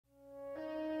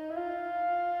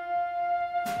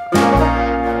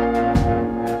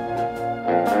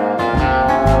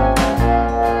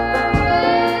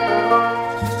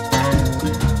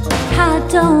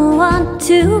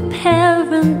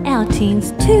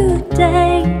teens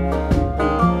today.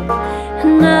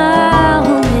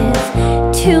 Now there's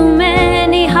too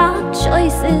many hard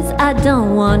choices I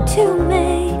don't want to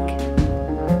make.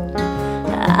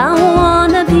 I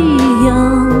wanna be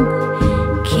young,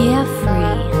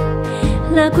 carefree,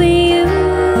 like we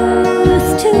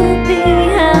used to be.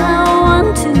 I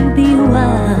want to be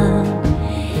wild,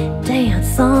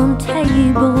 dance on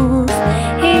tables,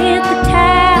 hit the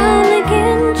town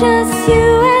again, just you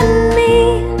and me.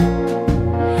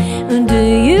 Do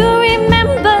you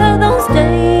remember those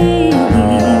days?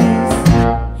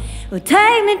 Well,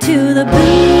 take me to the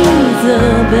boozer,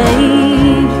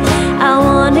 babe. I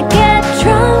wanna get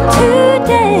drunk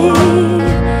today.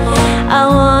 I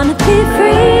wanna be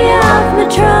free of my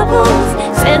troubles,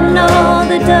 send all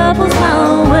the doubles my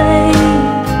way.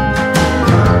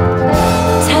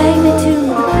 Take me to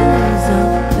the boozer,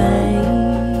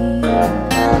 babe.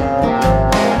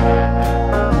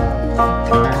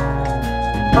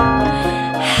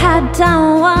 I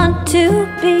don't want to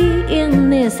be in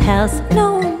this house no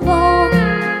more.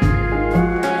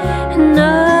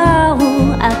 No,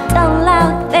 I don't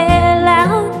like their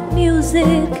loud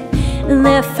music and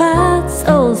their fights,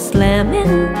 all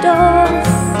slamming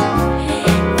doors.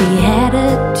 The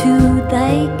attitude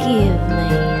they give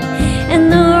me and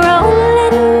the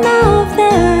rolling of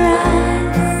their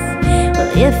eyes.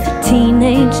 Well, if a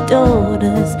teenage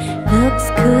daughter's looks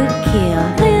could kill,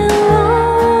 it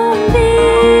won't be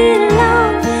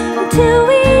long until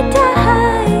we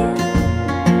die.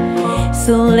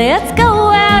 So let's go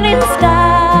out in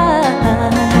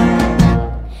style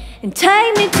and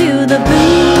take me to the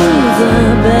boozer,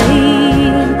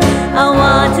 babe. I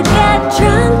want to get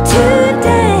drunk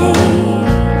today.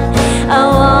 I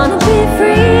wanna be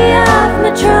free of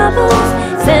my troubles,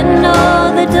 send all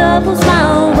the doubles my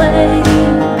way.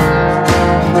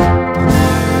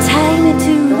 Take me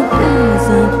to the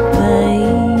boozer,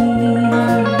 babe.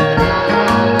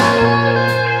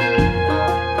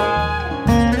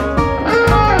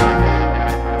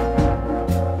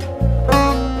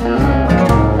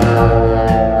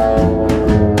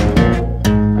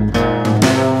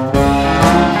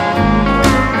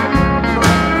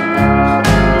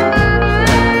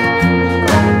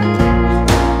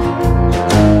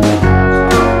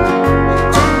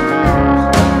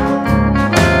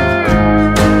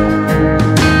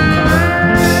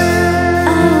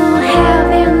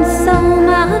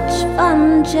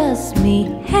 Just me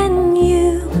and you,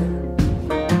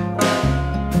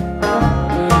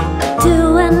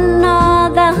 doing all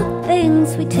the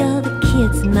things we tell the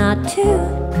kids not to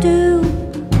do.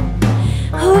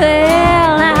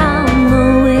 Well, I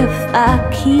know if I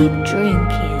keep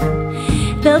drinking,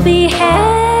 there'll be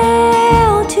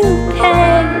hell to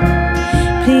pay.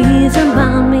 Please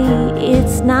remind me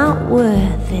it's not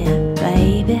worth it,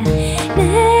 baby.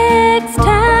 Next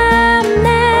time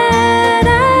that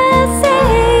I say,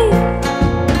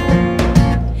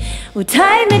 well,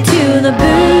 take me to the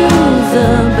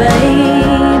boozer,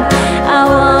 babe. I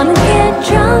wanna get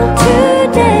drunk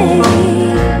today.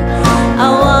 I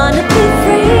wanna be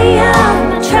free of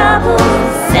my troubles,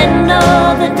 send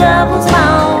all the doubles my